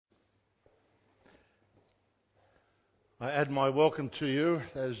I add my welcome to you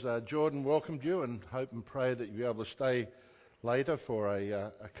as Jordan welcomed you, and hope and pray that you'll be able to stay later for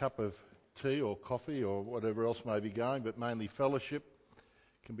a cup of tea or coffee or whatever else may be going, but mainly fellowship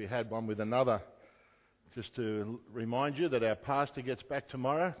can be had one with another. Just to remind you that our pastor gets back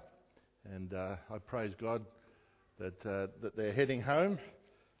tomorrow, and I praise God that they're heading home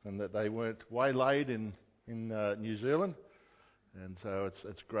and that they weren't waylaid in New Zealand, and so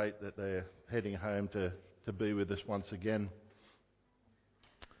it's great that they're heading home to be with us once again.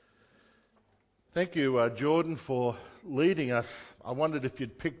 Thank you, Jordan, for leading us. I wondered if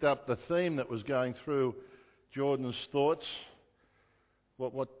you'd picked up the theme that was going through Jordan's thoughts.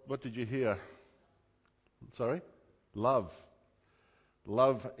 What did you hear? Sorry? Love.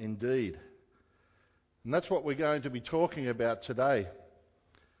 Love indeed. And that's what we're going to be talking about today.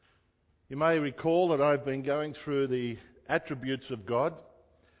 You may recall that I've been going through the attributes of God,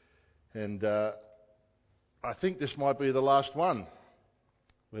 and I think this might be the last one.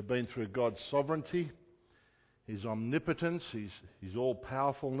 We've been through God's sovereignty, His omnipotence, His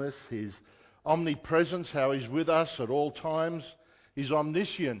all-powerfulness, His omnipresence, how He's with us at all times, His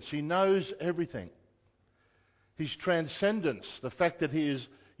omniscience, He knows everything. His transcendence, the fact that He is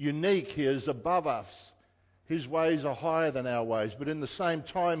unique, He is above us. His ways are higher than our ways, but in the same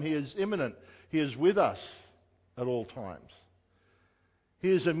time He is immanent. He is with us at all times.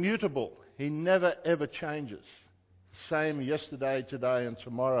 He is immutable. He never ever changes. Same yesterday, today and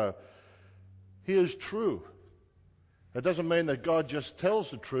tomorrow. He is true. It doesn't mean that God just tells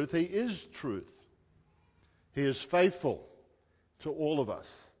the truth. He is truth. He is faithful to all of us.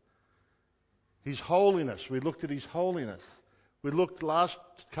 His holiness. We looked at His holiness. We looked last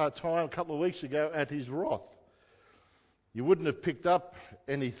time, a couple of weeks ago, at His wrath. You wouldn't have picked up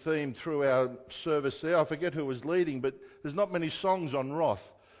any theme through our service there. I forget who was leading, but there's not many songs on wrath.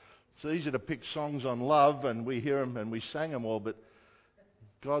 It's easy to pick songs on love, and we hear them and we sang them all, but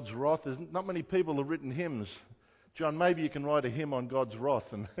God's wrath, there's not many people have written hymns. John, maybe you can write a hymn on God's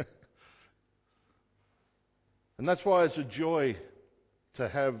wrath. And that's why it's a joy to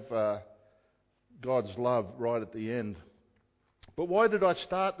have God's love right at the end. But why did I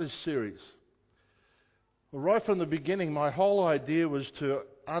start this series? Well, right from the beginning, my whole idea was to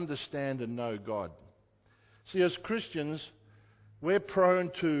understand and know God. See, as Christians, we're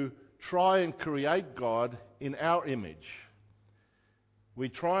prone to try and create God in our image. We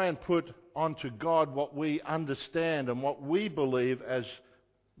try and put onto God what we understand and what we believe as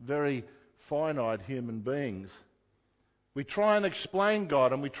very finite human beings. We try and explain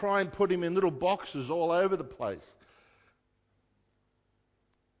God, and we try and put Him in little boxes all over the place.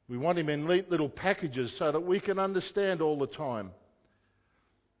 We want Him in neat little packages so that we can understand all the time.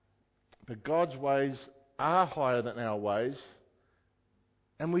 But God's ways are higher than our ways,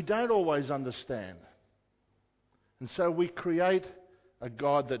 and we don't always understand. And so we create a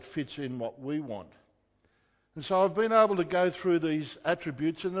God that fits in what we want. And so I've been able to go through these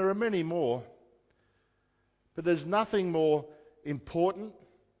attributes, and there are many more. But there's nothing more important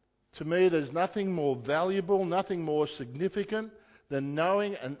to me, there's nothing more valuable, nothing more significant than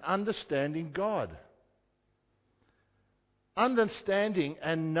knowing and understanding God. Understanding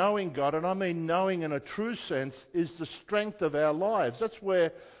and knowing God, and I mean knowing in a true sense, is the strength of our lives. That's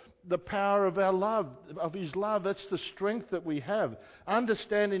where the power of our love, of His love, that's the strength that we have.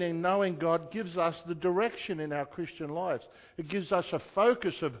 Understanding and knowing God gives us the direction in our Christian lives. It gives us a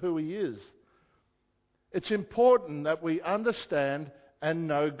focus of who He is. It's important that we understand and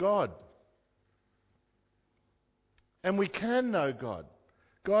know God. And we can know God.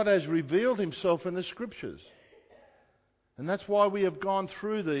 God has revealed Himself in the Scriptures. And that's why we have gone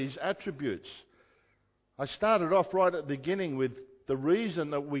through these attributes. I started off right at the beginning with the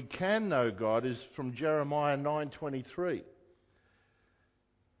reason that we can know God is from Jeremiah 9:23.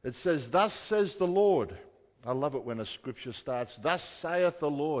 It says, "Thus says the Lord." I love it when a scripture starts, "Thus saith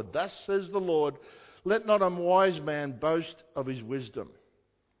the Lord." Thus says the Lord, "Let not a wise man boast of his wisdom,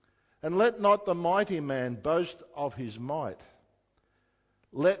 and let not the mighty man boast of his might.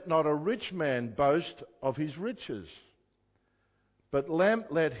 Let not a rich man boast of his riches. But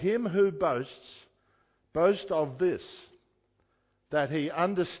let him who boasts boast of this, that he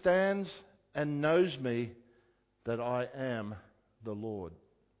understands and knows me, that I am the Lord."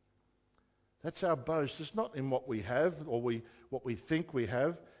 That's our boast. It's not in what we have or what we think we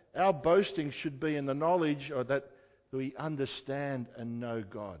have. Our boasting should be in the knowledge that we understand and know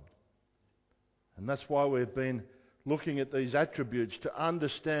God. And that's why we've been looking at these attributes, to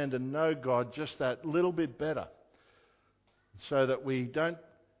understand and know God just that little bit better, so that we don't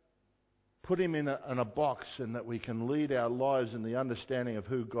put Him in a box, and that we can lead our lives in the understanding of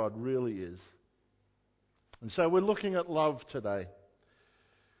who God really is. And so we're looking at love today.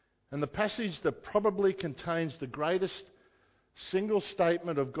 And the passage that probably contains the greatest single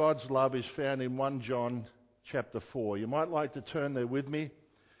statement of God's love is found in 1 John chapter 4. You might like to turn there with me.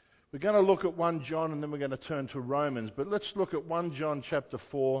 We're going to look at 1 John and then we're going to turn to Romans. But let's look at 1 John chapter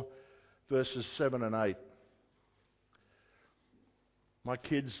 4, verses 7 and 8. My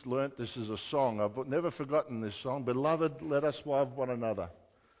kids learnt this as a song. I've never forgotten this song. Beloved, let us love one another.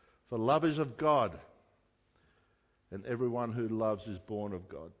 For love is of God, and everyone who loves is born of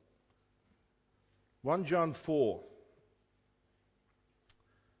God. 1 John 4,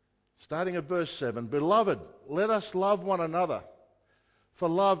 starting at verse 7. Beloved, let us love one another. For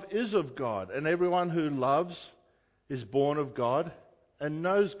love is of God, and everyone who loves is born of God and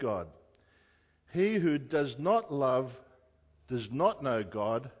knows God. He who does not love does not know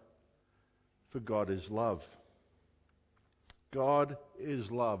God, for God is love. God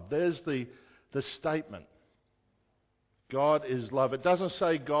is love. There's the statement. God is love. It doesn't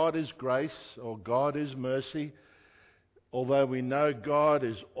say God is grace or God is mercy, although we know God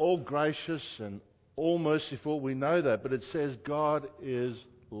is all gracious and all merciful. We know that, but it says God is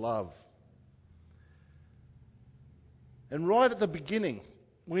love. And right at the beginning,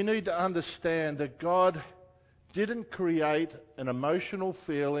 we need to understand that God didn't create an emotional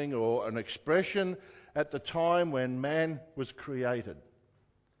feeling or an expression at the time when man was created.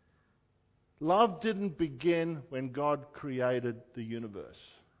 Love didn't begin when God created the universe.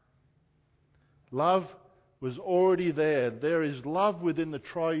 Love was already there. There is love within the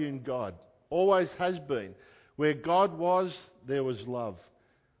triune God. Always has been. Where God was, there was love.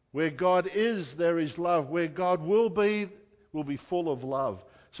 Where God is, there is love. Where God will be full of love.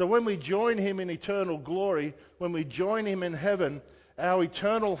 So when we join him in eternal glory, when we join him in heaven, our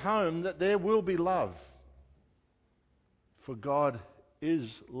eternal home, that there will be love. For God is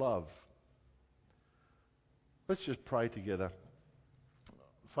love. Let's just pray together.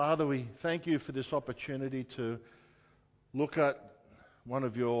 Father, we thank you for this opportunity to look at one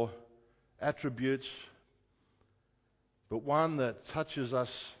of your attributes, but one that touches us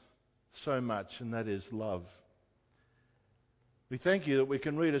so much, and that is love. We thank you that we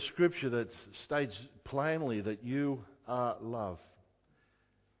can read a scripture that states plainly that you are love.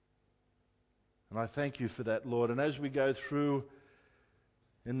 And I thank you for that, Lord. And as we go through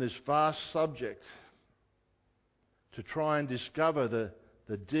in this vast subject to try and discover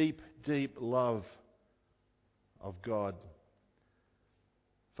the deep, deep love of God,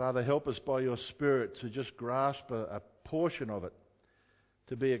 Father, help us by your Spirit to just grasp a portion of it,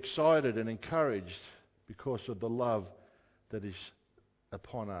 to be excited and encouraged because of the love that is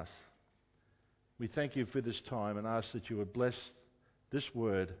upon us. We thank you for this time and ask that you would bless this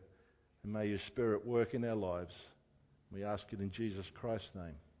word, and may your Spirit work in our lives. We ask it in Jesus Christ's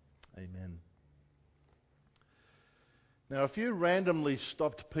name. Amen. Now, if you randomly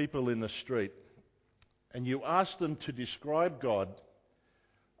stopped people in the street and you asked them to describe God,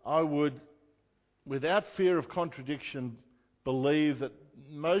 I would, without fear of contradiction, believe that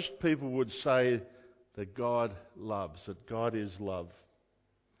most people would say that God loves, that God is love.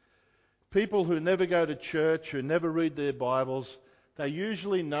 People who never go to church, who never read their Bibles, they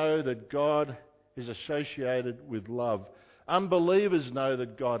usually know that God is associated with love. Unbelievers know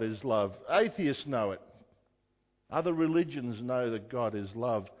that God is love. Atheists know it. Other religions know that God is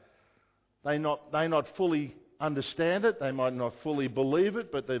love. They not fully understand it, they might not fully believe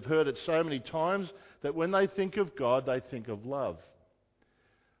it, but they've heard it so many times that when they think of God, they think of love.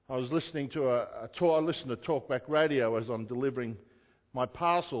 I was listening to I listen to talkback radio as I'm delivering my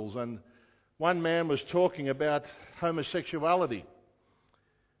parcels, and one man was talking about homosexuality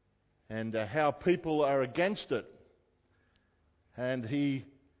and how people are against it. And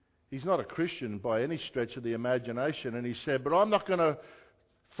he's not a Christian by any stretch of the imagination, and he said, but I'm not going to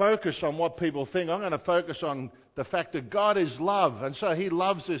focus on what people think. I'm going to focus on the fact that God is love, and so he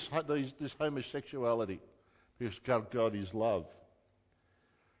loves this homosexuality because God is love.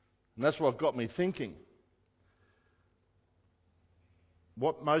 And that's what got me thinking.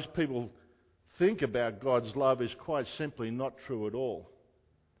 What most people think about God's love is quite simply not true at all.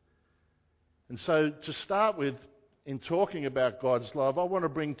 And so to start with, in talking about God's love, I want to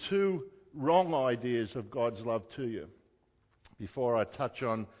bring two wrong ideas of God's love to you before I touch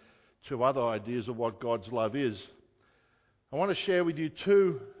on two other ideas of what God's love is. I want to share with you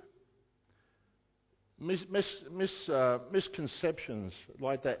two misconceptions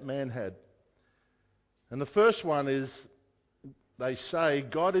like that man had. And the first one is they say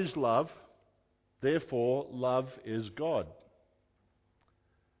God is love, therefore love is God.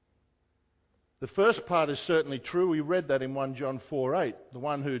 The first part is certainly true. We read that in 1 John 4:8. The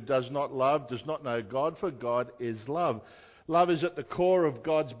one who does not love does not know God, for God is love. Love is at the core of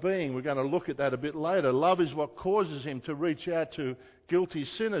God's being. We're going to look at that a bit later. Love is what causes him to reach out to guilty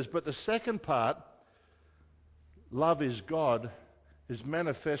sinners. But the second part, love is God, is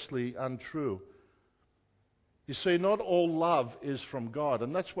manifestly untrue. You see, not all love is from God,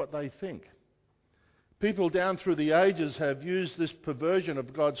 and that's what they think. People down through the ages have used this perversion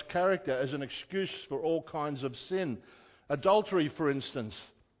of God's character as an excuse for all kinds of sin. Adultery, for instance,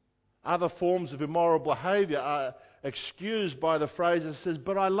 other forms of immoral behaviour are excused by the phrase that says,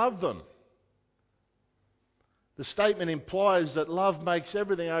 "But I love them." The statement implies that love makes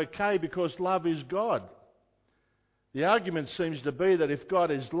everything okay because love is God. The argument seems to be that if God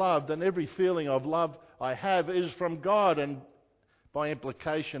is love, then every feeling of love I have is from God and, by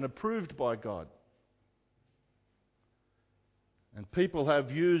implication, approved by God. And people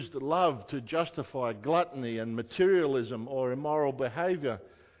have used love to justify gluttony and materialism or immoral behaviour.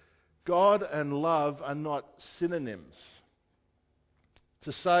 God and love are not synonyms.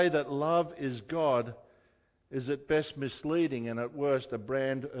 To say that love is God is at best misleading and at worst a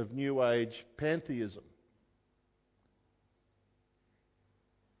brand of New Age pantheism.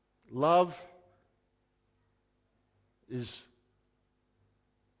 Love is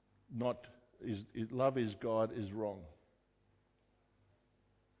God is wrong.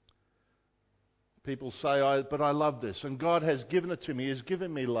 People say, but I love this, and God has given it to me. He's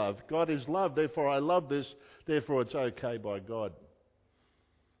given me love. God is love, therefore I love this, therefore it's okay by God.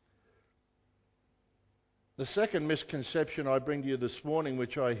 The second misconception I bring to you this morning,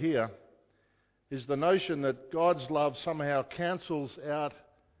 which I hear, is the notion that God's love somehow cancels out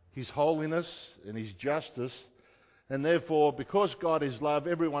His holiness and His justice, and therefore, because God is love,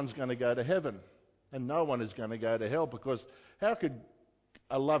 everyone's going to go to heaven, and no one is going to go to hell, because how could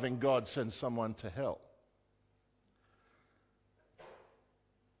a loving God send someone to hell?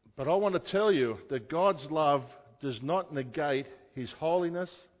 But I want to tell you that God's love does not negate His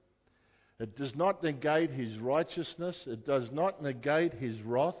holiness. It does not negate His righteousness. It does not negate His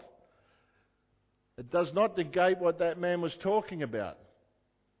wrath. It does not negate what that man was talking about.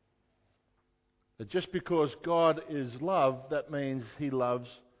 That just because God is love, that means He loves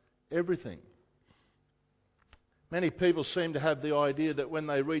everything. Many people seem to have the idea that when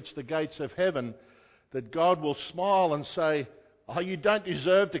they reach the gates of heaven, that God will smile and say, "Oh, you don't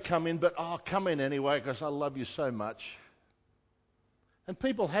deserve to come in, but come in anyway because I love you so much." And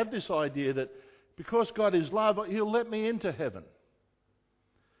people have this idea that because God is love, He'll let me into heaven.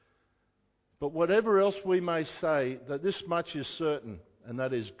 But whatever else we may say, that this much is certain, and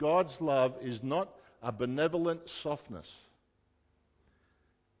that is God's love is not a benevolent softness.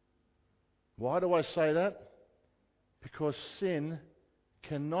 Why do I say that? Because sin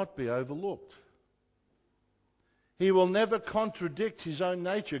cannot be overlooked. He will never contradict His own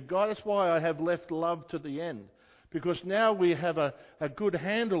nature. God, that's why I have left love to the end. Because now we have a good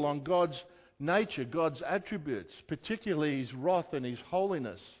handle on God's nature, God's attributes, particularly His wrath and His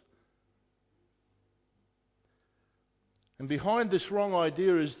holiness. And behind this wrong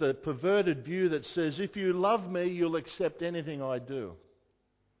idea is the perverted view that says, if you love me, you'll accept anything I do.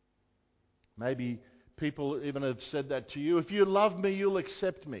 Maybe people even have said that to you. If you love me, you'll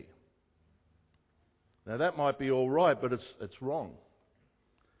accept me. Now that might be all right, but it's wrong.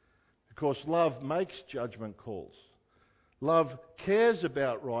 Because love makes judgment calls. Love cares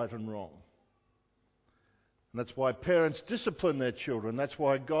about right and wrong. And that's why parents discipline their children. That's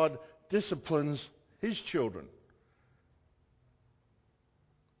why God disciplines His children.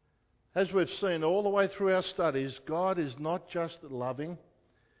 As we've seen all the way through our studies, God is not just loving,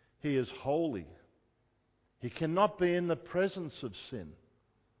 He is holy. He cannot be in the presence of sin.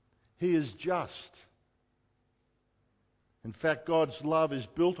 He is just. In fact, God's love is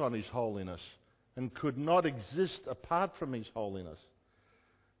built on His holiness and could not exist apart from His holiness.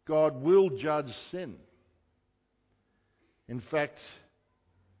 God will judge sin. In fact,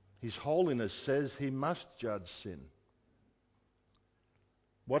 His holiness says He must judge sin.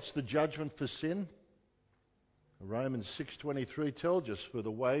 What's the judgment for sin? Romans 6:23 tells us, for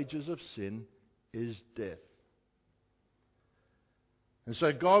the wages of sin is death. And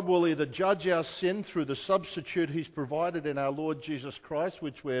so God will either judge our sin through the substitute He's provided in our Lord Jesus Christ,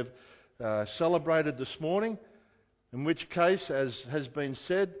 which we've celebrated this morning, in which case, as has been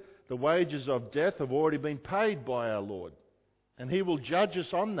said, the wages of death have already been paid by our Lord. And He will judge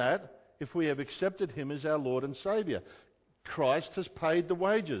us on that if we have accepted Him as our Lord and Saviour. Christ has paid the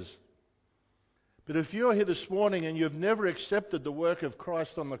wages. But if you're here this morning and you've never accepted the work of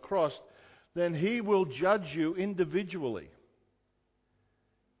Christ on the cross, then He will judge you individually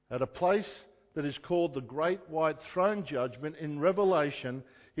at a place that is called the Great White Throne Judgment in Revelation.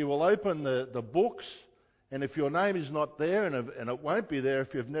 He will open the books, and if your name is not there, and it won't be there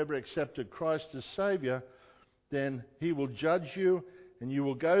if you've never accepted Christ as Saviour, then He will judge you, and you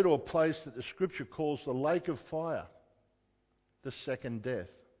will go to a place that the Scripture calls the lake of fire, the second death.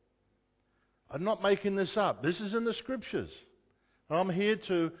 I'm not making this up. This is in the Scriptures. And I'm here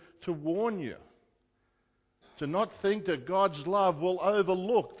to warn you, to not think that God's love will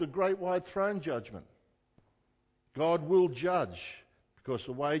overlook the Great White Throne Judgment. God will judge, because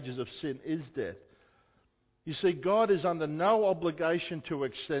the wages of sin is death. You see, God is under no obligation to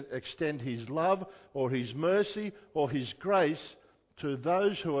extend His love or His mercy or His grace to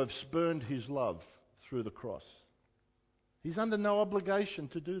those who have spurned His love through the cross. He's under no obligation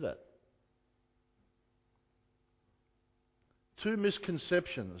to do that. Two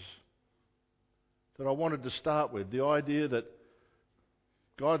misconceptions that I wanted to start with. The idea that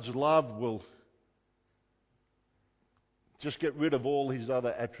God's love will just get rid of all His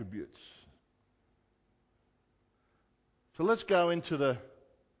other attributes. So let's go into the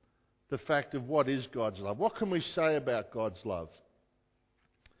fact of what is God's love. What can we say about God's love?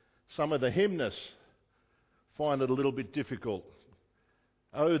 Some of the hymnists find it a little bit difficult.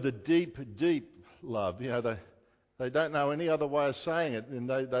 Oh, the deep, deep love. You know, they don't know any other way of saying it, and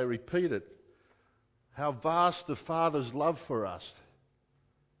they repeat it. How vast the Father's love for us.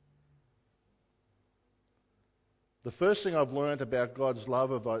 The first thing I've learned about God's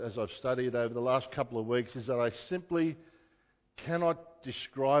love as I've studied over the last couple of weeks is that I simply cannot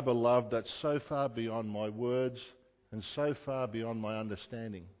describe a love that's so far beyond my words and so far beyond my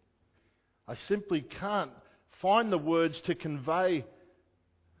understanding. I simply can't find the words to convey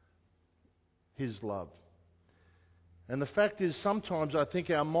His love. And the fact is, sometimes I think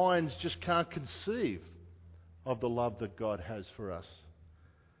our minds just can't conceive of the love that God has for us.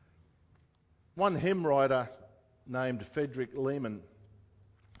 One hymn writer named Frederick Lehman,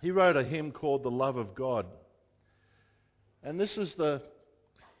 he wrote a hymn called The Love of God. And this is the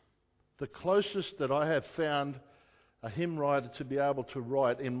closest that I have found a hymn writer to be able to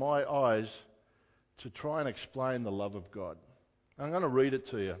write, in my eyes, to try and explain the love of God. I'm going to read it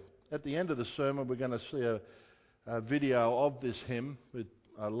to you. At the end of the sermon, we're going to see a video of this hymn with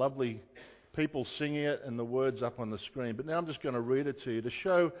lovely people singing it and the words up on the screen. But now I'm just going to read it to you to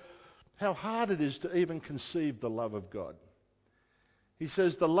show how hard it is to even conceive the love of God. He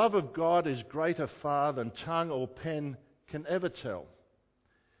says, "The love of God is greater far than tongue or pen can ever tell.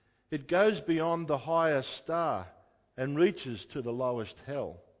 It goes beyond the highest star and reaches to the lowest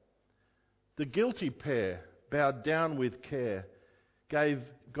hell. The guilty pair, bowed down with care,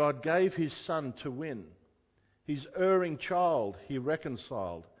 God gave His Son to win. His erring child He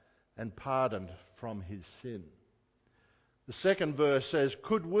reconciled and pardoned from his sin." The second verse says,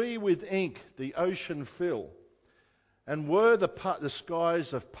 "Could we with ink the ocean fill, and were the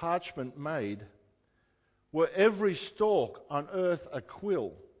skies of parchment made, were every stalk on earth a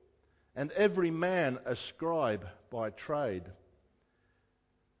quill, and every man a scribe by trade,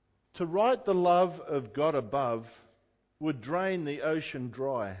 to write the love of God above would drain the ocean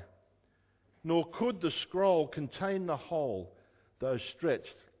dry, nor could the scroll contain the whole, though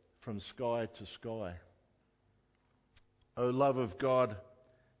stretched from sky to sky. O love of God,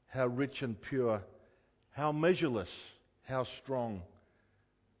 how rich and pure, how measureless, how strong.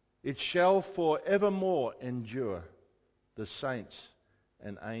 It shall for evermore endure, the saints'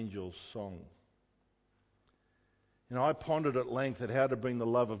 and angels' song." You know, I pondered at length at how to bring the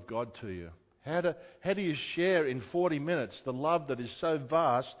love of God to you. How do you share in 40 minutes the love that is so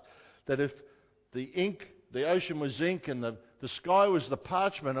vast that if the ocean was ink and the sky was the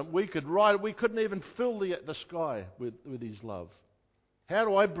parchment and we could write it, we couldn't even fill the sky with His love. How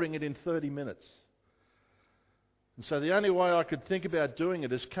do I bring it in 30 minutes? And so the only way I could think about doing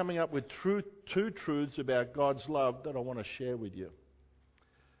it is coming up with two truths about God's love that I want to share with you.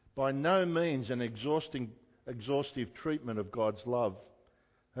 By no means an exhaustive treatment of God's love.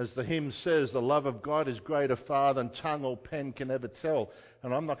 As the hymn says, the love of God is greater far than tongue or pen can ever tell.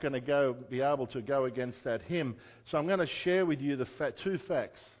 And I'm not going to be able to go against that hymn. So I'm going to share with you two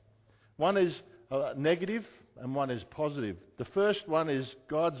facts. One is negative and one is positive. The first one is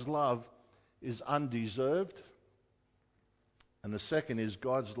God's love is undeserved. And the second is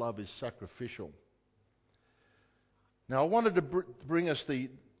God's love is sacrificial. Now I wanted to bring us the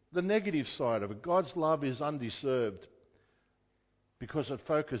negative side of it. God's love is undeserved because it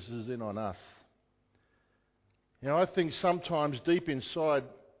focuses in on us. You know, I think sometimes deep inside,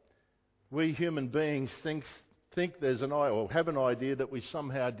 we human beings think there's or have an idea that we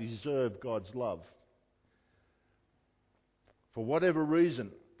somehow deserve God's love. For whatever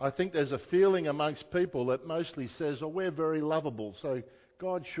reason, I think there's a feeling amongst people that mostly says, oh, we're very lovable, so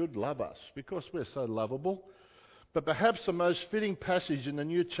God should love us because we're so lovable. But perhaps the most fitting passage in the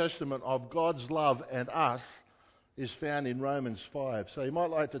New Testament of God's love and us is found in Romans 5. So you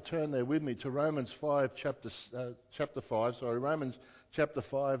might like to turn there with me to Romans 5, Romans chapter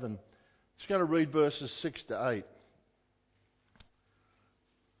 5, and just going to read verses 6 to 8.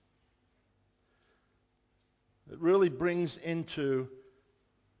 It really brings into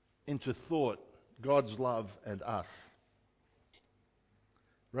thought God's love and us.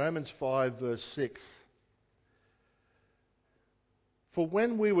 Romans 5 verse 6. For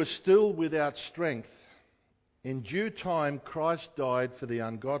when we were still without strength, in due time Christ died for the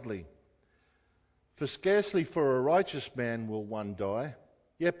ungodly. For scarcely for a righteous man will one die,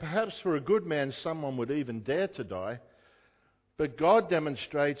 yet perhaps for a good man someone would even dare to die. But God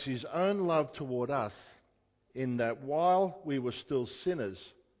demonstrates his own love toward us in that while we were still sinners,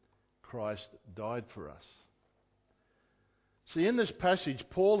 Christ died for us. See, in this passage,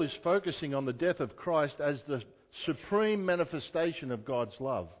 Paul is focusing on the death of Christ as the supreme manifestation of God's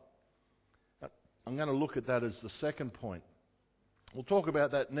love. I'm going to look at that as the second point. We'll talk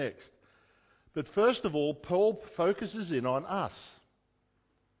about that next. But first of all, Paul focuses in on us.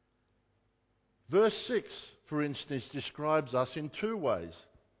 Verse 6, for instance, describes us in two ways.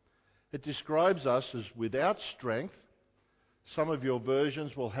 It describes us as without strength. Some of your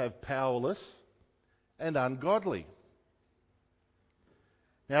versions will have powerless and ungodly.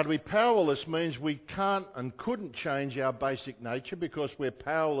 Now, to be powerless means we can't and couldn't change our basic nature because we're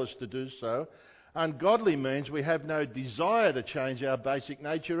powerless to do so. Ungodly means we have no desire to change our basic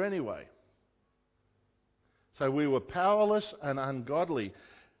nature anyway. So we were powerless and ungodly.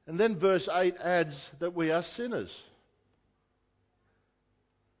 And then verse 8 adds that we are sinners.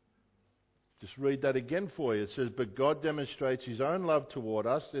 Just read that again for you. It says, but God demonstrates his own love toward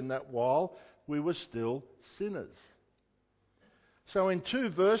us in that while we were still sinners. So in two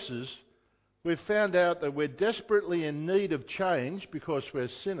verses, we've found out that we're desperately in need of change because we're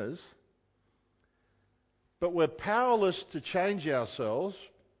sinners, but we're powerless to change ourselves,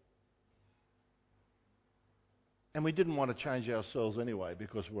 and we didn't want to change ourselves anyway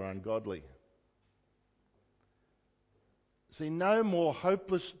because we're ungodly. See, no more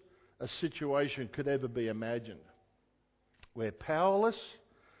hopeless a situation could ever be imagined. We're powerless,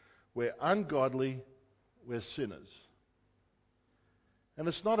 we're ungodly, we're sinners. And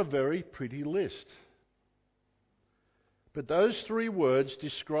it's not a very pretty list. But those three words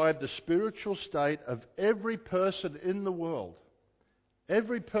describe the spiritual state of every person in the world.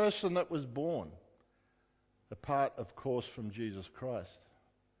 Every person that was born. Apart, of course, from Jesus Christ.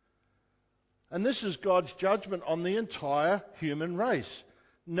 And this is God's judgment on the entire human race.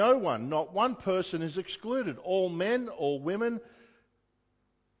 No one, not one person is excluded. All men, all women,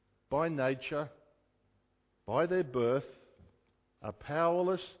 by nature, by their birth, are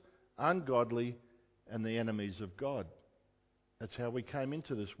powerless, ungodly, and the enemies of God. That's how we came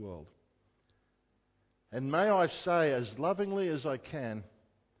into this world. And may I say, as lovingly as I can,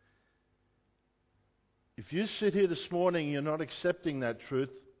 if you sit here this morning and you're not accepting that truth,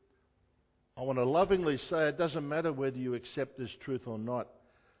 I want to lovingly say it doesn't matter whether you accept this truth or not,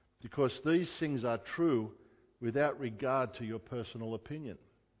 because these things are true without regard to your personal opinion.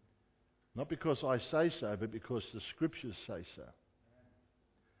 Not because I say so, but because the Scriptures say so.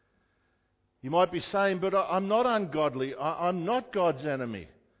 You might be saying, but I'm not ungodly. I'm not God's enemy.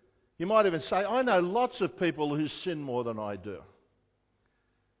 You might even say, I know lots of people who sin more than I do.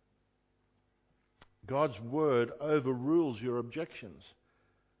 God's word overrules your objections.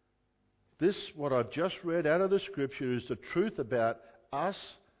 This, what I've just read out of the Scripture, is the truth about us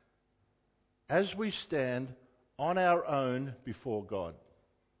as we stand on our own before God.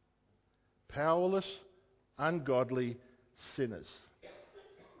 Powerless, ungodly sinners.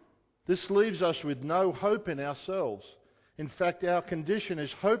 This leaves us with no hope in ourselves. In fact, our condition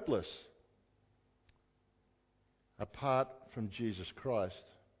is hopeless apart from Jesus Christ.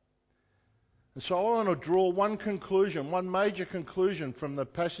 And so I want to draw one conclusion, one major conclusion from the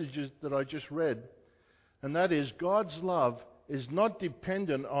passages that I just read, and that is God's love is not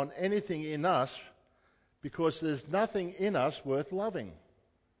dependent on anything in us because there's nothing in us worth loving.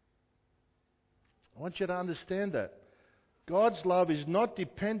 I want you to understand that. God's love is not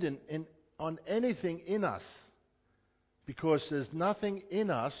dependent on anything in us because there's nothing in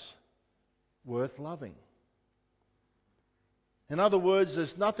us worth loving. In other words,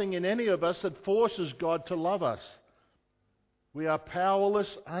 there's nothing in any of us that forces God to love us. We are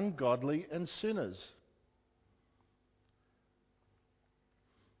powerless, ungodly, and sinners.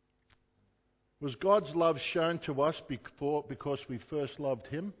 Was God's love shown to us because we first loved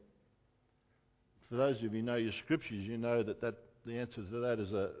Him? For those of you who know your scriptures, you know that the answer to that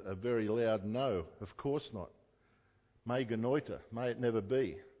is a very loud no. Of course not. May genoita, may it never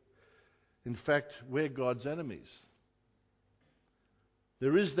be. In fact, we're God's enemies.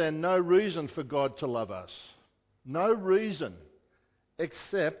 There is then no reason for God to love us. No reason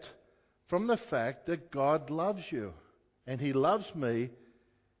except from the fact that God loves you. And He loves me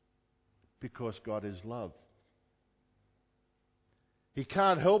because God is love. He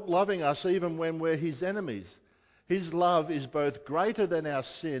can't help loving us even when we're His enemies. His love is both greater than our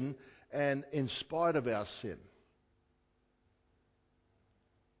sin and in spite of our sin.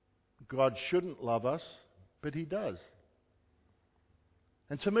 God shouldn't love us, but He does.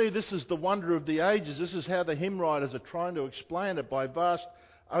 And to me, this is the wonder of the ages. This is how the hymn writers are trying to explain it by vast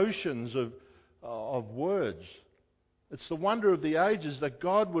oceans of words. It's the wonder of the ages that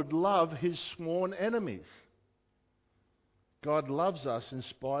God would love His sworn enemies. God loves us in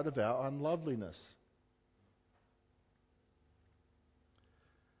spite of our unloveliness.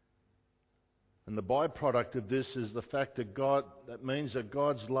 And the byproduct of this is the fact that means that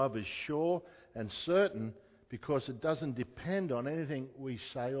God's love is sure and certain because it doesn't depend on anything we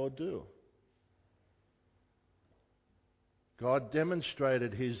say or do. God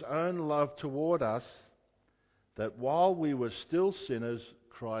demonstrated His own love toward us that while we were still sinners,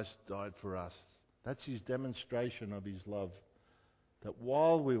 Christ died for us. That's His demonstration of His love. That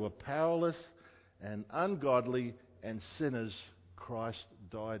while we were powerless and ungodly and sinners, Christ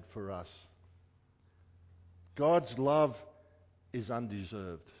died for us. God's love is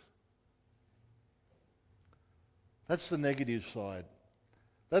undeserved. That's the negative side.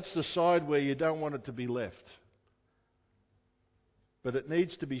 That's the side where you don't want it to be left. But it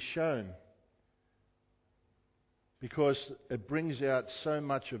needs to be shown because it brings out so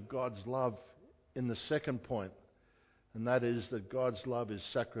much of God's love in the second point, and that is that God's love is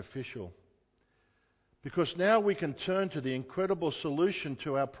sacrificial. Because now we can turn to the incredible solution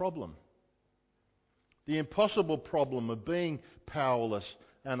to our problem. The impossible problem of being powerless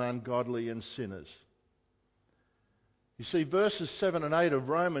and ungodly and sinners. You see, verses 7 and 8 of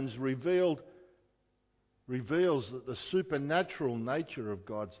Romans reveals the supernatural nature of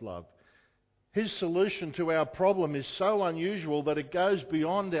God's love. His solution to our problem is so unusual that it goes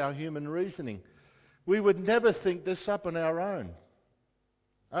beyond our human reasoning. We would never think this up on our own.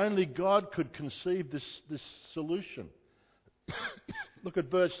 Only God could conceive this solution. Look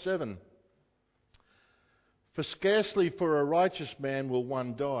at verse 7. For scarcely for a righteous man will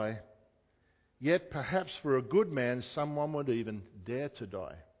one die, yet perhaps for a good man someone would even dare to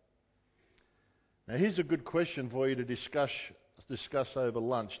die. Now here's a good question for you to discuss over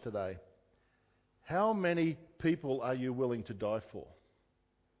lunch today. How many people are you willing to die for?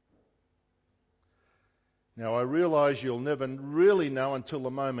 Now I realise you'll never really know until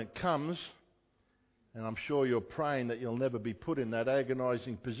the moment comes, and I'm sure you're praying that you'll never be put in that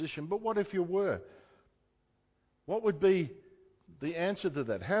agonising position, but what if you were? What would be the answer to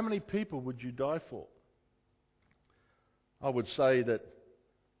that? How many people would you die for? I would say that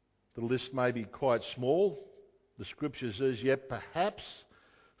the list may be quite small. The scripture says, yet perhaps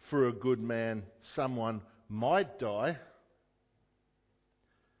for a good man someone might die.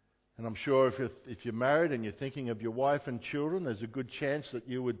 And I'm sure if you're married and you're thinking of your wife and children, there's a good chance that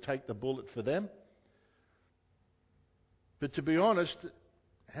you would take the bullet for them. But to be honest,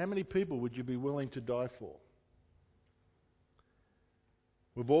 how many people would you be willing to die for?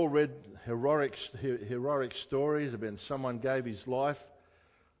 We've all read heroic stories about someone gave his life.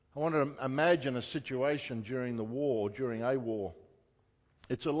 I want to imagine a situation during the war, or during a war.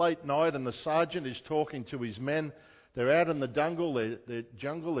 It's a late night and the sergeant is talking to his men. They're out in the jungle,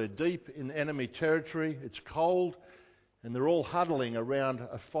 they're deep in enemy territory, it's cold, and they're all huddling around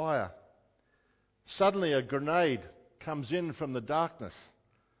a fire. Suddenly a grenade comes in from the darkness.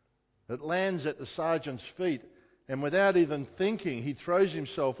 It lands at the sergeant's feet, and without even thinking, he throws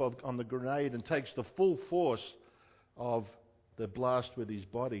himself on the grenade and takes the full force of the blast with his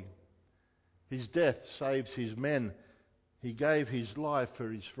body. His death saves his men. He gave his life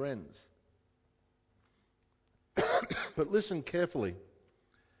for his friends. But listen carefully.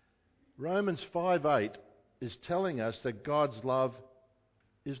 Romans 5:8 is telling us that God's love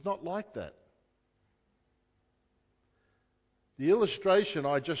is not like that. The illustration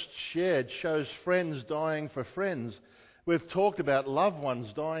I just shared shows friends dying for friends. We've talked about loved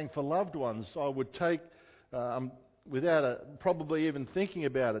ones dying for loved ones. I would take, without probably even thinking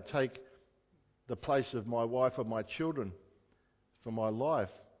about it, take the place of my wife or my children for my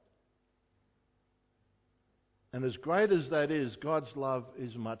life. And as great as that is, God's love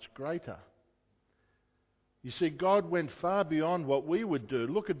is much greater. You see, God went far beyond what we would do.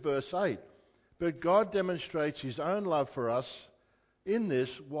 Look at verse 8. But God demonstrates his own love for us in this: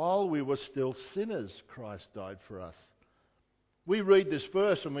 while we were still sinners, Christ died for us. We read this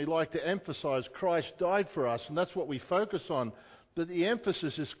verse and we like to emphasize Christ died for us, and that's what we focus on. But the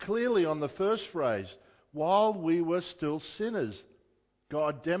emphasis is clearly on the first phrase: while we were still sinners,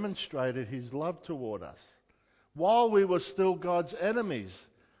 God demonstrated his love toward us. While we were still God's enemies,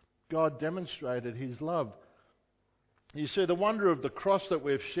 God demonstrated his love. You see, the wonder of the cross that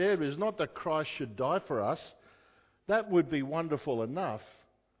we've shared is not that Christ should die for us. That would be wonderful enough.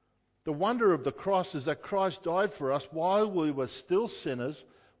 The wonder of the cross is that Christ died for us while we were still sinners,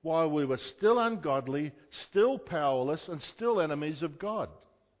 while we were still ungodly, still powerless, and still enemies of God.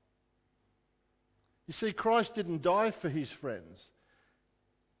 You see, Christ didn't die for his friends.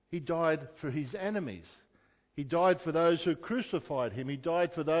 He died for his enemies. He died for those who crucified him. He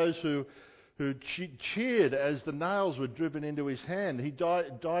died for those who cheered as the nails were driven into his hand. He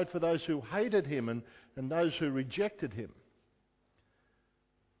died for those who hated him and those who rejected him.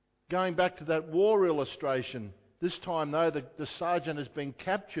 Going back to that war illustration, this time though the sergeant has been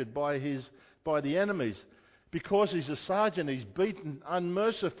captured by the enemies. Because he's a sergeant, he's beaten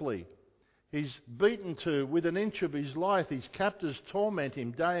unmercifully. He's beaten to within an inch of his life. His captors torment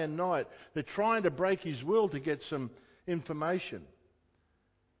him day and night. They're trying to break his will to get some information.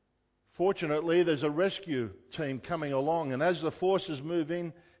 Fortunately, there's a rescue team coming along, and as the forces move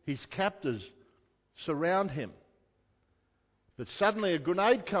in, his captors surround him. But suddenly a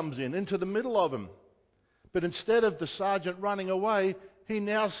grenade comes into the middle of him. But instead of the sergeant running away, he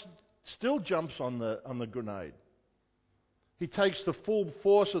now still jumps on the grenade. He takes the full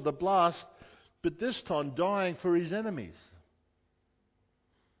force of the blast, but this time dying for his enemies.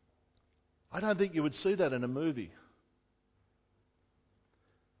 I don't think you would see that in a movie.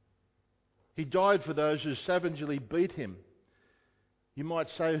 He died for those who savagely beat him. You might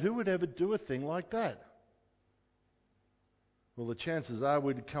say, who would ever do a thing like that? Well, the chances are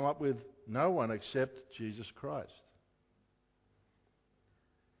we'd come up with no one except Jesus Christ.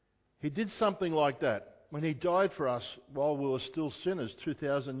 He did something like that when he died for us while we were still sinners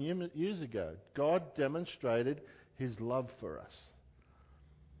 2,000 years ago. God demonstrated his love for us.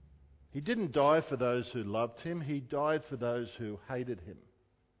 He didn't die for those who loved him. He died for those who hated him.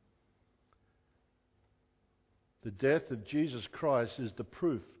 The death of Jesus Christ is the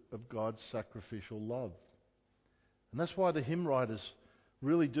proof of God's sacrificial love. And that's why the hymn writers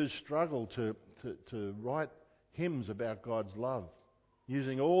really do struggle to write hymns about God's love,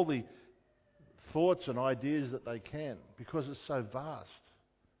 using all the thoughts and ideas that they can, because it's so vast.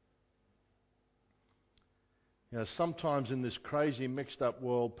 You know, sometimes in this crazy mixed up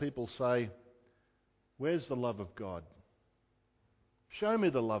world, people say, where's the love of God? Show me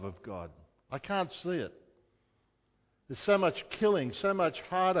the love of God. I can't see it. There's so much killing, so much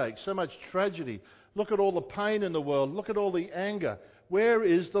heartache, so much tragedy. Look at all the pain in the world. Look at all the anger. Where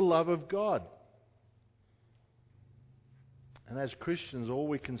is the love of God? And as Christians, all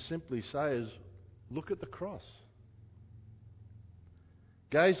we can simply say is, look at the cross.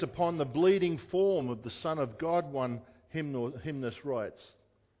 Gaze upon the bleeding form of the Son of God, one hymnist writes.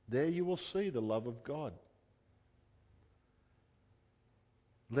 There you will see the love of God.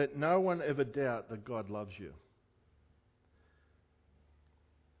 Let no one ever doubt that God loves you.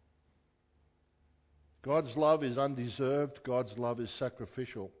 God's love is undeserved. God's love is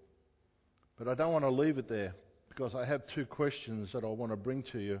sacrificial. But I don't want to leave it there, because I have two questions that I want to bring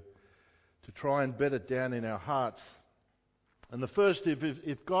to you to try and bed it down in our hearts. And the first,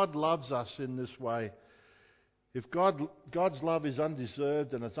 if God loves us in this way, if God's love is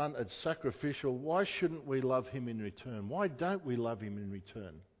undeserved and it's sacrificial, why shouldn't we love him in return? Why don't we love him in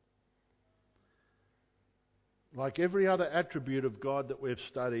return? Like every other attribute of God that we've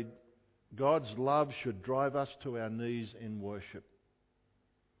studied, God's love should drive us to our knees in worship.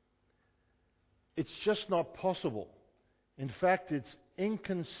 It's just not possible. In fact, it's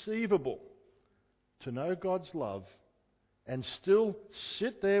inconceivable to know God's love and still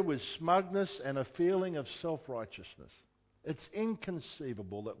sit there with smugness and a feeling of self-righteousness. It's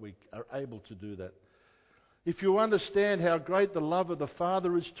inconceivable that we are able to do that. If you understand how great the love of the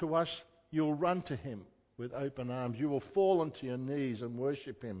Father is to us, you'll run to him with open arms. You will fall onto your knees and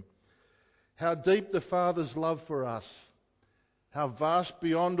worship him. How deep the Father's love for us. How vast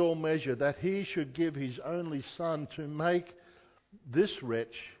beyond all measure that he should give his only Son to make this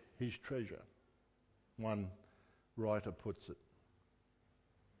wretch his treasure. One writer puts it.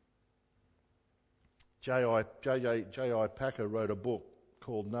 J.I. Packer wrote a book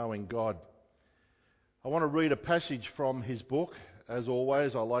called Knowing God. I want to read a passage from his book. as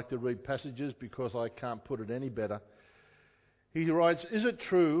always, I like to read passages because I can't put it any better. He writes, "Is it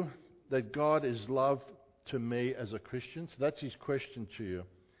true that God is love to me as a Christian?" So that's his question to you.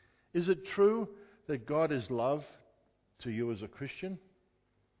 Is it true that God is love to you as a Christian?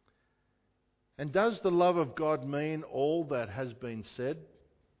 And does the love of God mean all that has been said?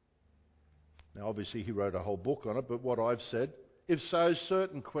 Now, obviously, he wrote a whole book on it, but what I've said, if so,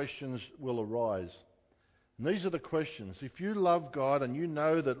 certain questions will arise. And these are the questions. If you love God and you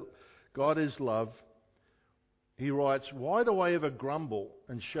know that God is love, he writes, "Why do I ever grumble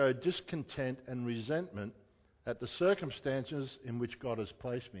and show discontent and resentment at the circumstances in which God has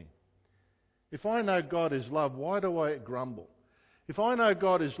placed me?" If I know God is love, why do I grumble? If I know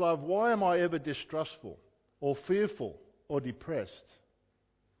God is love, why am I ever distrustful or fearful or depressed?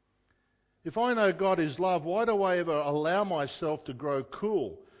 If I know God is love, why do I ever allow myself to grow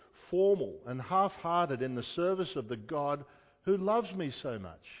cool, formal, and half-hearted in the service of the God who loves me so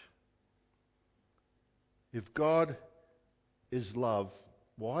much? If God is love,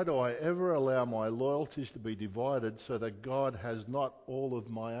 why do I ever allow my loyalties to be divided so that God has not all of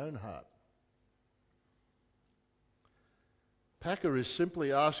my own heart? Packer is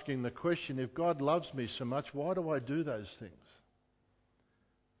simply asking the question, if God loves me so much, why do I do those things?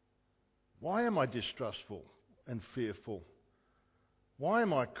 Why am I distrustful and fearful? Why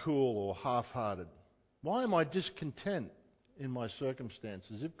am I cool or half-hearted? Why am I discontent in my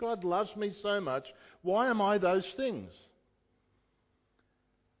circumstances? If God loves me so much, why am I those things?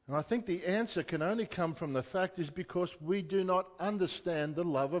 And I think the answer can only come from the fact is because we do not understand the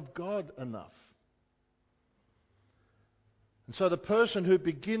love of God enough. And so the person who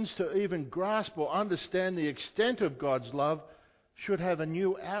begins to even grasp or understand the extent of God's love should have a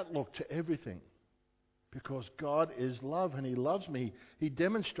new outlook to everything. Because God is love and he loves me. He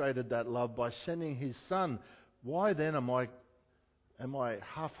demonstrated that love by sending his Son. Why then am I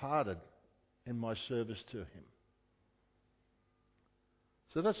half-hearted in my service to him?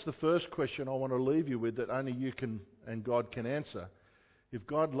 So that's the first question I want to leave you with that only you can and God can answer. If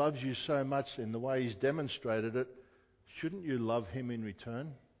God loves you so much in the way he's demonstrated it, shouldn't you love him in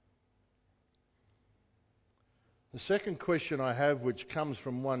return? The second question I have, which comes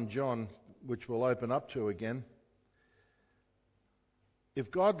from 1 John, which we'll open up to again.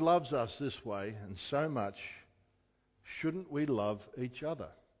 If God loves us this way and so much, shouldn't we love each other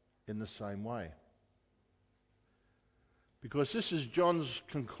in the same way? Because this is John's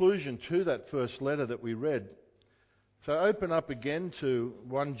conclusion to that first letter that we read. So open up again to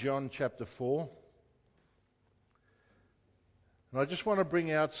 1 John chapter 4. And I just want to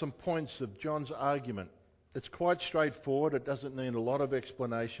bring out some points of John's argument. It's quite straightforward. It doesn't need a lot of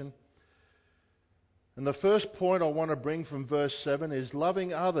explanation. And the first point I want to bring from verse 7 is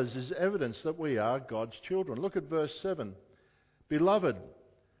loving others is evidence that we are God's children. Look at verse 7. "Beloved,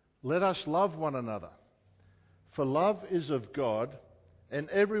 let us love one another. For love is of God, and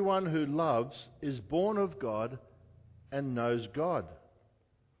everyone who loves is born of God and knows God."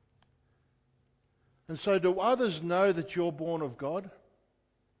 And so do others know that you're born of God?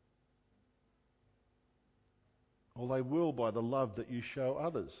 Or they will by the love that you show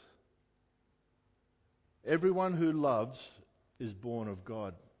others. Everyone who loves is born of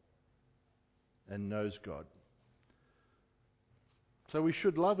God and knows God. So we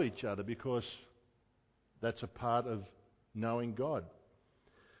should love each other because that's a part of knowing God.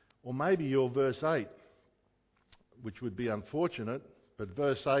 Or maybe you're verse 8, which would be unfortunate, but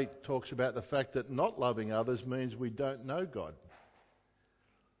verse 8 talks about the fact that not loving others means we don't know God.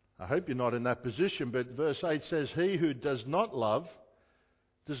 I hope you're not in that position, but verse 8 says, "He who does not love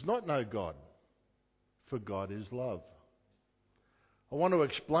does not know God, for God is love." I want to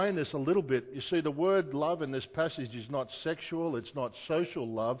explain this a little bit. You see, the word love in this passage is not sexual, it's not social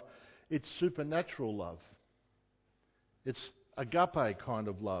love, it's supernatural love. It's agape kind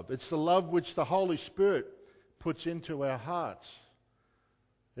of love. It's the love which the Holy Spirit puts into our hearts.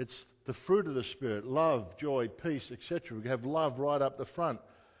 It's the fruit of the Spirit, love, joy, peace, etc. We have love right up the front.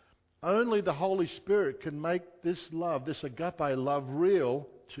 Only the Holy Spirit can make this love, this agape love, real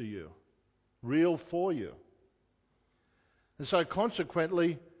to you, real for you. And so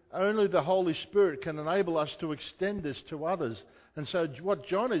consequently, only the Holy Spirit can enable us to extend this to others. And so what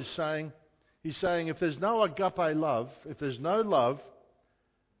John is saying, he's saying if there's no agape love, if there's no love,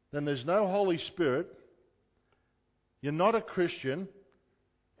 then there's no Holy Spirit, you're not a Christian,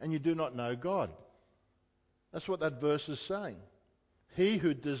 and you do not know God. That's what that verse is saying. He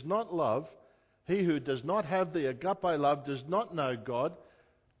who does not love, he who does not have the agape love does not know God,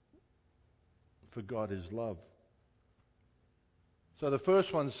 for God is love. So the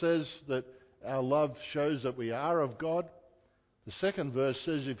first one says that our love shows that we are of God. The second verse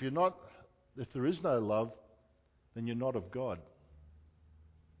says, if there is no love, then you're not of God.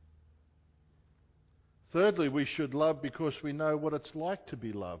 Thirdly, we should love because we know what it's like to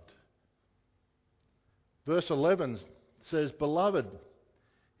be loved. Verse 11 says, Beloved,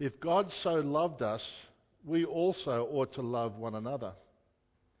 if God so loved us, we also ought to love one another.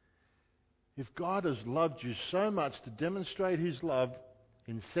 If God has loved you so much to demonstrate his love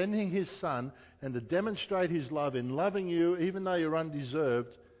in sending his Son, and to demonstrate his love in loving you even though you're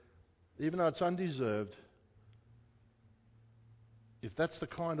undeserved, even though it's undeserved, if that's the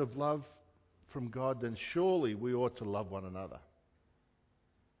kind of love from God, then surely we ought to love one another.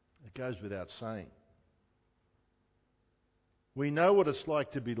 It goes without saying. We know what it's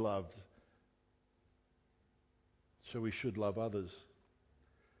like to be loved, so we should love others.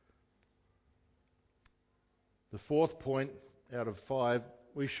 The fourth point out of 5,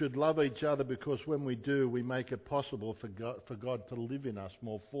 we should love each other because when we do, we make it possible for God to live in us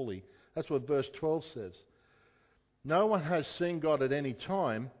more fully. That's what verse 12 says. No one has seen God at any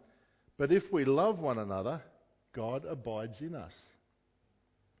time, but if we love one another, God abides in us.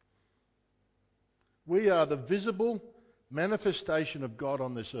 We are the visible manifestation of God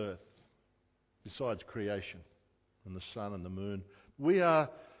on this earth, besides creation and the sun and the moon. We are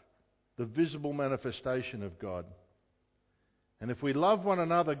the visible manifestation of God. And if we love one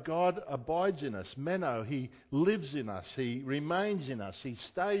another, God abides in us. Meno, he lives in us. He remains in us. He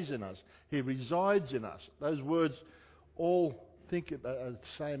stays in us. He resides in us. Those words all think are the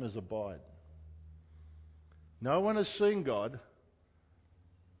same as abide. No one has seen God,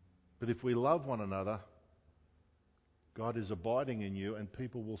 but if we love one another, God is abiding in you, and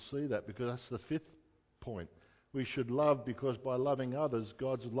people will see that, because that's the fifth point. We should love because by loving others,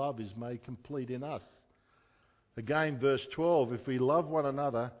 God's love is made complete in us. Again, verse 12, if we love one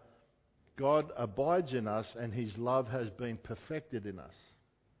another, God abides in us and his love has been perfected in us.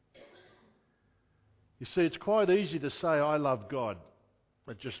 You see, it's quite easy to say, I love God.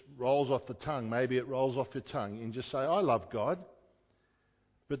 It just rolls off the tongue. Maybe it rolls off your tongue. You can just say, I love God.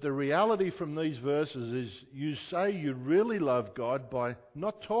 But the reality from these verses is you say you really love God by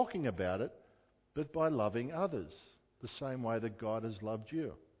not talking about it, but by loving others the same way that God has loved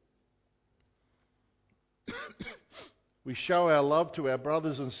you. We show our love to our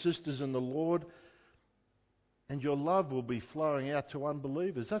brothers and sisters in the Lord, and your love will be flowing out to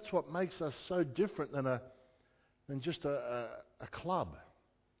unbelievers. That's what makes us so different than just a club.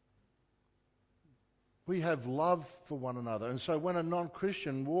 We have love for one another. And so when a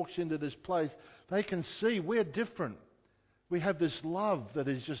non-Christian walks into this place, they can see we're different. We have this love that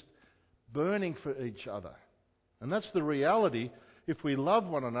is just burning for each other. And that's the reality. If we love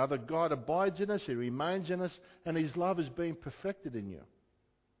one another, God abides in us, he remains in us, and his love is being perfected in you.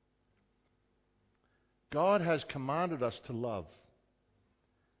 God has commanded us to love.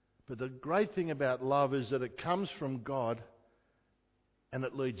 But the great thing about love is that it comes from God and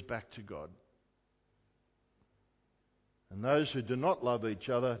it leads back to God. And those who do not love each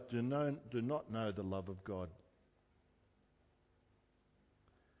other do not know the love of God.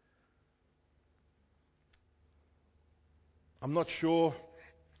 I'm not sure,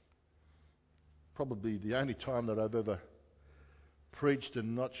 probably the only time that I've ever preached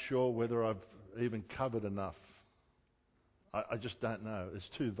and not sure whether I've even covered enough. I just don't know. It's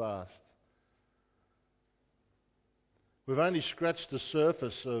too vast. We've only scratched the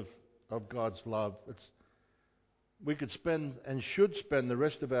surface of God's love. We could spend and should spend the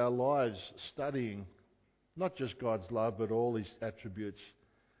rest of our lives studying not just God's love but all his attributes,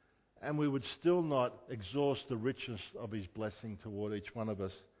 and we would still not exhaust the richness of his blessing toward each one of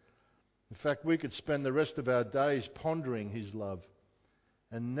us. In fact, we could spend the rest of our days pondering his love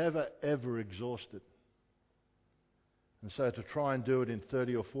and never ever exhaust it. And so to try and do it in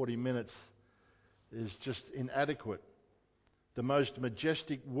 30 or 40 minutes is just inadequate. The most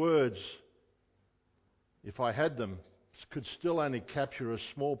majestic words, if I had them, could still only capture a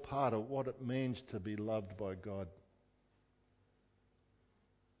small part of what it means to be loved by God.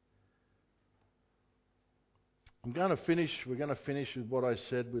 We're going to finish with what I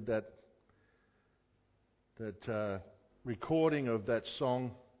said with that recording of that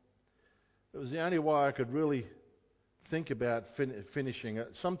song. It was the only way I could really think about finishing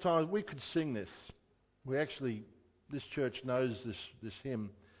it. Sometimes we could sing this. This church knows this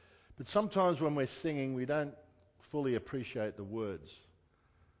hymn. But sometimes when we're singing, we don't fully appreciate the words.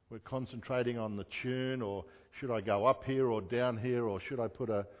 We're concentrating on the tune, or should I go up here or down here, or should I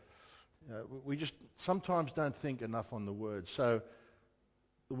put we just sometimes don't think enough on the words. So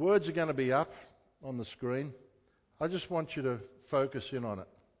the words are going to be up on the screen. I just want you to focus in on it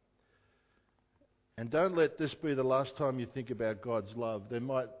And don't let this be the last time you think about God's love. There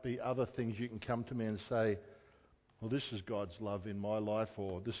might be other things you can come to me and say, well, this is God's love in my life,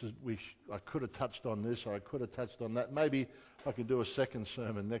 or I could have touched on this, or I could have touched on that. Maybe I could do a second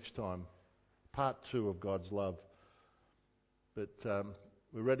sermon next time, part 2 of God's love. But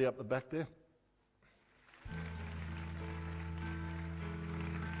we're ready up the back there.